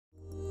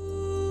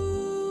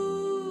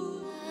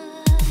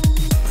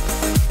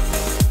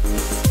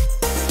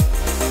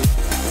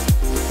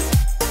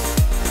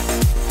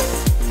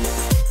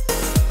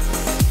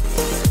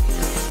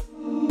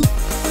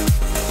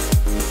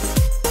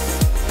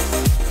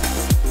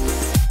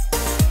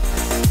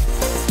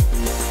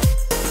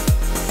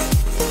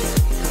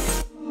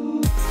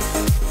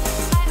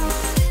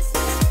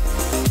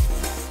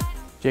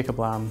Jacob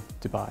Lamb,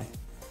 Dubai.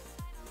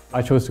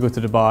 I chose to go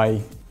to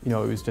Dubai. It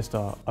was just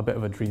a bit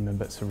of a dream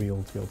and a bit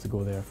surreal to be able to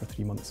go there for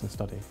 3 months and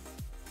study.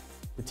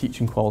 The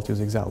teaching quality was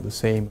exactly the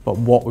same, but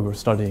what we were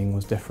studying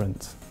was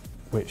different,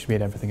 which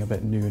made everything a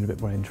bit new and a bit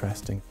more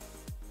interesting.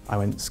 I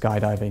went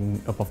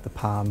skydiving above the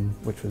Palm,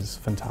 which was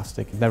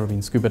fantastic. I'd never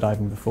been scuba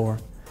diving before,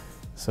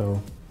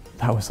 so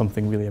that was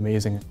something really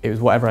amazing. It was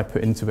whatever I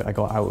put into it, I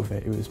got out of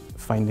it. It was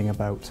finding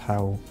about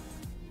how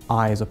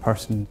I, as a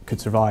person, could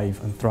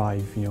survive and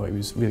thrive. It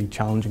was really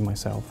challenging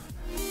myself.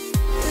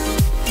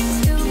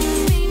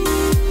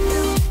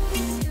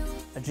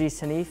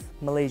 Adris Hanif,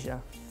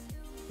 Malaysia.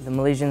 The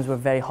Malaysians were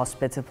very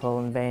hospitable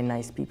and very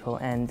nice people,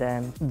 and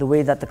the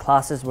way that the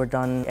classes were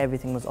done,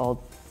 everything was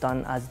all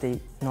done as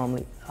they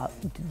normally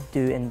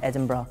do in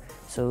Edinburgh,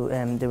 so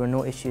there were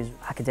no issues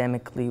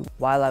academically.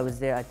 While I was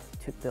there, I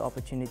took the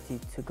opportunity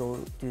to go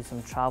do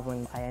some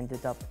travelling. I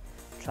ended up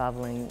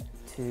travelling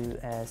to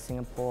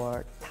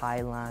Singapore,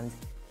 Thailand.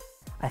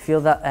 I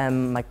feel that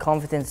my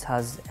confidence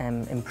has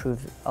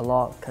improved a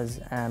lot because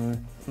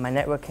my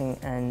networking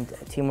and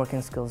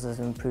teamworking skills has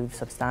improved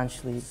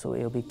substantially, so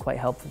it'll be quite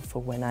helpful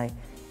for when I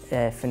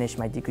finish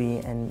my degree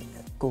and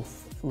go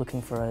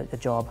looking for a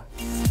job.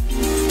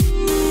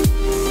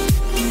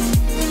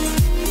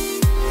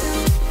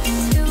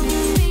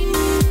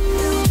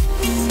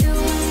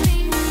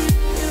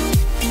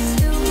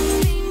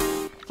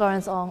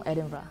 Florence Ong,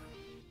 Edinburgh.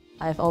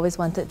 I've always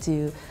wanted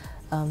to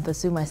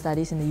pursue my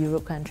studies in the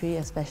Europe country,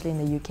 especially in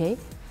the UK.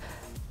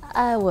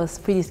 I was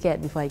pretty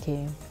scared before I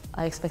came.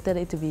 I expected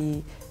it to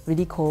be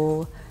really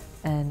cold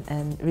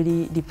and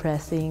really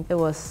depressing. It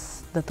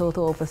was the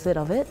total opposite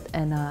of it,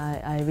 and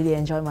I really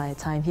enjoyed my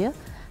time here.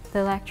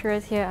 The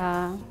lecturers here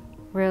are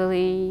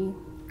really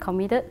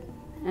committed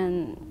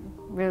and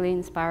really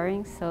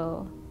inspiring,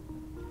 so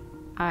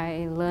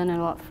I learn a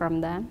lot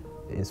from them.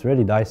 It's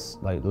really nice,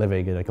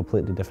 living in a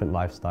completely different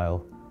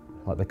lifestyle.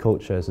 The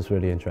culture is just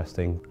really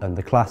interesting, and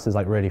the class is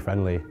really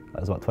friendly.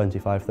 There's about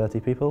 25, 30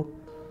 people.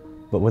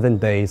 But within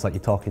days, you're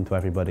talking to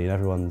everybody and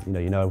everyone,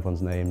 you know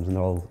everyone's names and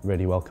they're all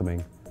really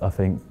welcoming. I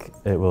think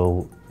it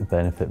will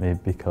benefit me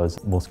because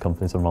most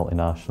companies are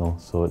multinational,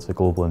 so it's a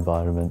global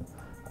environment,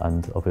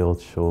 and I'll be able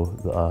to show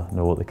that I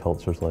know what the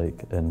culture's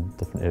like in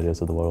different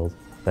areas of the world.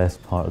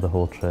 Best part of the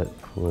whole trip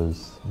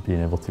was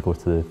being able to go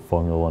to the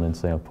Formula 1 in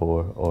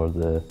Singapore, or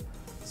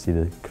see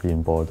the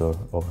Korean border,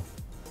 or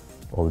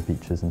all the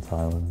beaches in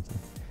Thailand.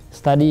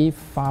 Study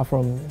far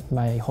from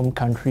my home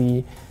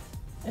country,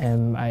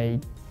 and I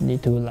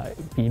need to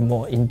be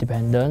more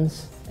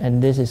independent,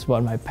 and this is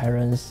what my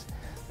parents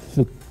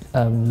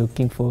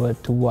looking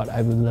forward to what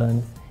I will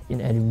learn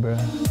in Edinburgh.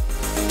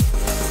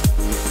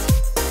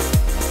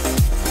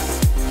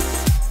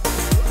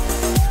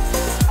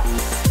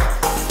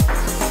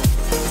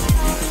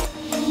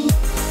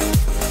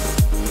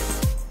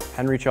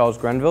 Henry Charles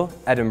Grenville,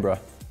 Edinburgh.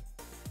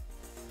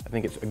 I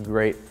think it's a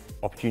great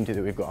opportunity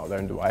that we've got out there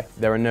in Dubai.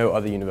 There are no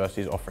other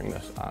universities offering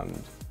this,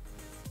 and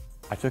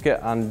I took it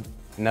and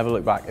never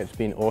looked back. It's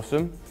been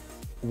awesome.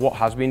 What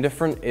has been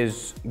different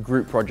is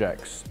group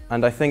projects,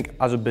 and I think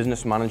as a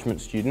business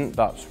management student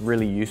that's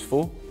really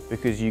useful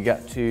because you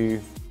get to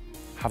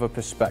have a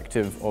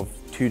perspective of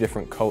two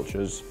different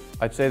cultures.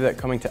 I'd say that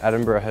coming to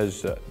Edinburgh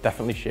has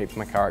definitely shaped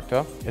my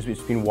character.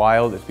 It's been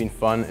wild, it's been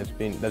fun, there's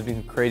been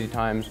some crazy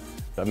times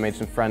that I've made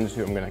some friends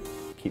who I'm going to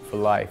keep for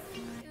life.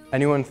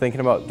 Anyone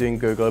thinking about doing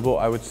Go Global,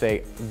 I would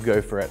say go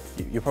for it.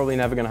 You're probably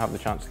never going to have the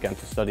chance again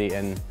to study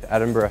in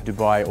Edinburgh,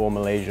 Dubai or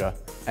Malaysia.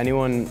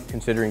 Anyone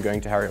considering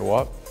going to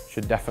Heriot-Watt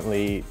should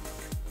definitely,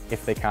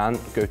 if they can,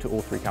 go to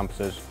all 3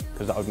 campuses,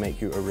 because that would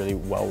make you a really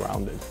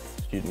well-rounded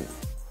student.